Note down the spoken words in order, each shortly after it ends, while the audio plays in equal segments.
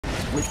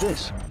with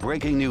this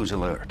breaking news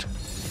alert.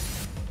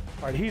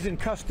 All right, he's in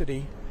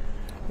custody,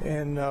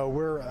 and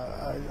we're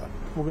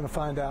going to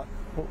find out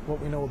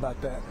what we know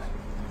about that.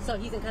 So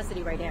he's in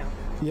custody right now?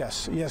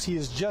 Yes, he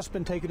has just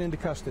been taken into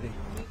custody.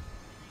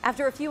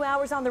 After a few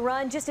hours on the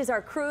run, just as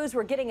our crews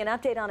were getting an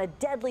update on a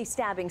deadly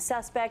stabbing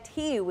suspect,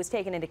 he was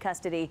taken into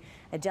custody.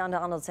 John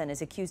Donaldson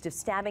is accused of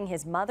stabbing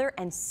his mother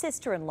and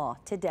sister-in-law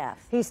to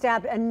death. He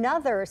stabbed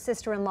another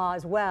sister-in-law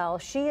as well.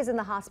 She is in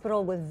the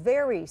hospital with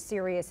very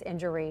serious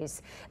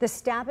injuries. The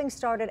stabbing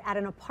started at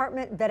an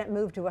apartment, then it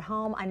moved to a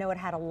home. I know it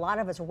had a lot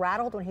of us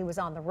rattled when he was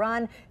on the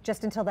run,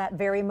 just until that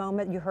very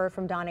moment you heard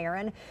from Don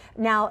Aaron.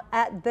 Now,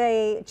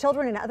 the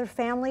children and other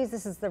families,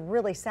 this is the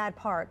really sad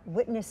part,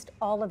 witnessed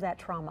all of that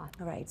trauma.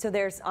 All right. So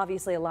there's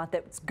obviously a lot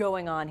that's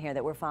going on here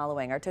that we're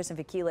following. Our Tosin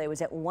Fakile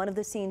was at one of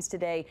the scenes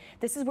today.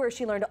 This is where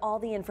she learned all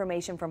the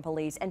information from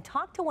police and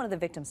talked to one of the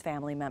victim's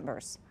family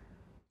members.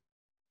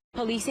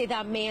 Police say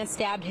that man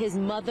stabbed his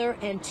mother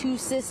and two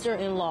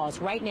sister-in-laws.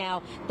 Right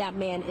now, that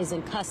man is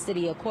in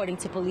custody. According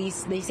to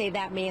police, they say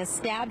that man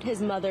stabbed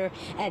his mother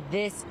at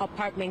this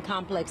apartment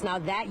complex. Now,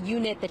 that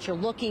unit that you're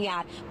looking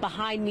at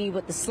behind me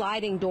with the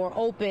sliding door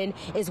open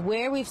is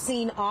where we've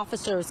seen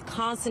officers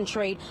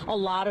concentrate a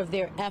lot of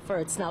their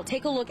efforts. Now,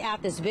 take a look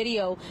at this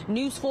video.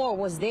 News 4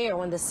 was there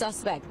when the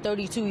suspect,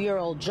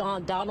 32-year-old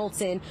John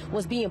Donaldson,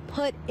 was being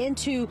put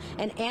into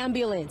an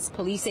ambulance.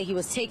 Police say he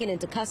was taken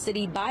into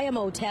custody by a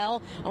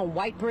motel on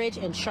White Bridge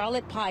and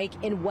Charlotte Pike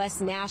in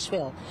West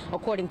Nashville.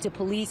 According to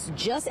police,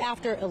 just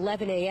after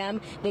 11 a.m.,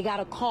 they got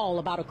a call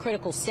about a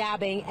critical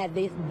stabbing at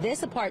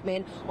this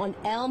apartment on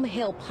Elm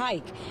Hill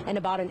Pike. And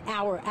about an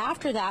hour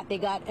after that, they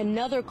got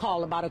another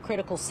call about a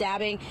critical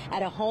stabbing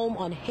at a home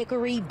on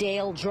Hickory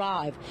Dale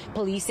Drive.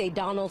 Police say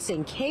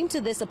Donaldson came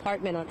to this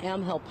apartment on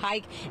Elm Hill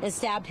Pike and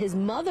stabbed his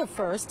mother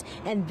first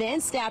and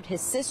then stabbed his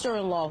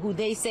sister-in-law, who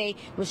they say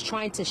was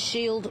trying to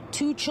shield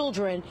two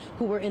children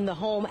who were in the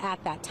home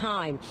at that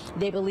time.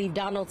 They believe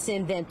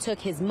Donaldson then took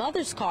his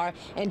mother's car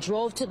and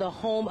drove to the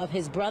home of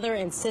his brother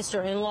and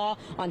sister-in-law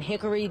on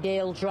Hickory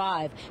Dale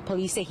Drive.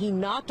 Police say he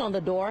knocked on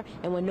the door,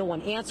 and when no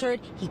one answered,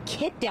 he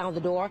kicked down the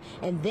door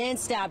and then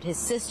stabbed his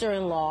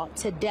sister-in-law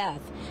to death.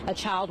 A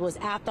child was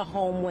at the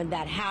home when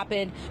that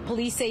happened.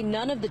 Police say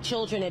none of the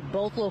children at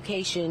both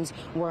locations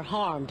were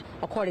harmed.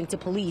 According to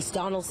police,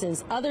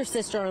 Donaldson's other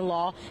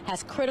sister-in-law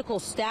has critical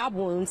stab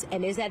wounds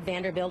and is at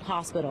Vanderbilt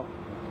Hospital.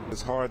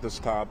 It's hard to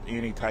stop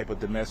any type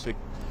of domestic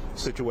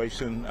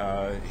situation.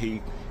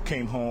 He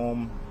came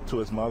home to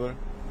his mother.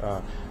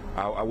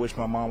 I wish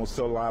my mom was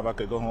still alive. I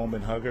could go home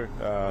and hug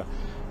her.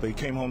 But he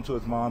came home to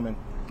his mom and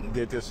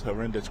did this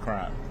horrendous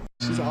crime.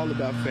 She's all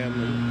about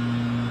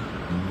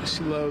family.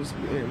 She loves,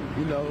 and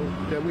you know,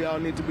 that we all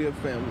need to be a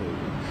family.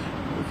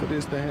 And for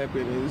this to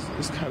happen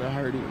is kind of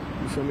hurting,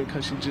 you feel me,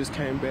 because she just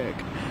came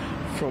back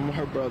from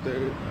her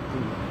brother.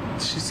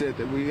 She said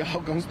that we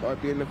all gonna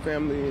start being a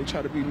family and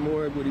try to be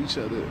more with each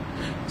other.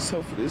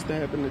 So for this to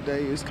happen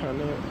today is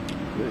kind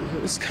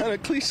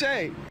of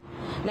cliche.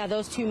 Now,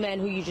 those two men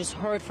who you just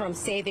heard from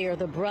say they are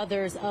the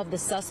brothers of the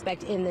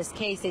suspect in this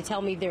case. They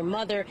tell me their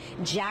mother,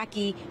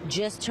 Jackie,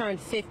 just turned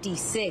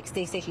 56.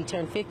 They say she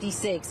turned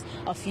 56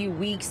 a few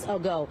weeks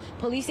ago.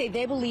 Police say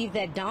they believe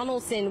that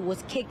Donaldson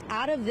was kicked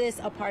out of this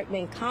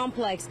apartment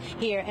complex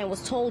here and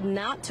was told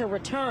not to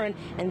return,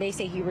 and they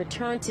say he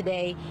returned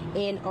today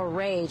in a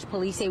rage.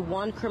 Police say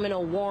one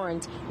criminal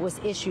warrant was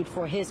issued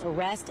for his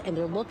arrest, and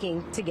they're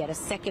looking to get a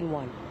second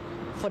one.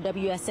 For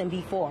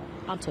WSMV4,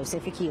 I'm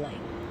Tosin Fakile.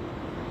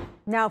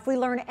 Now, if we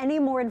learn any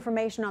more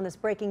information on this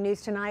breaking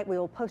news tonight, we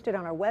will post it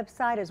on our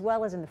website as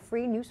well as in the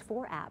free News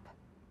 4 app.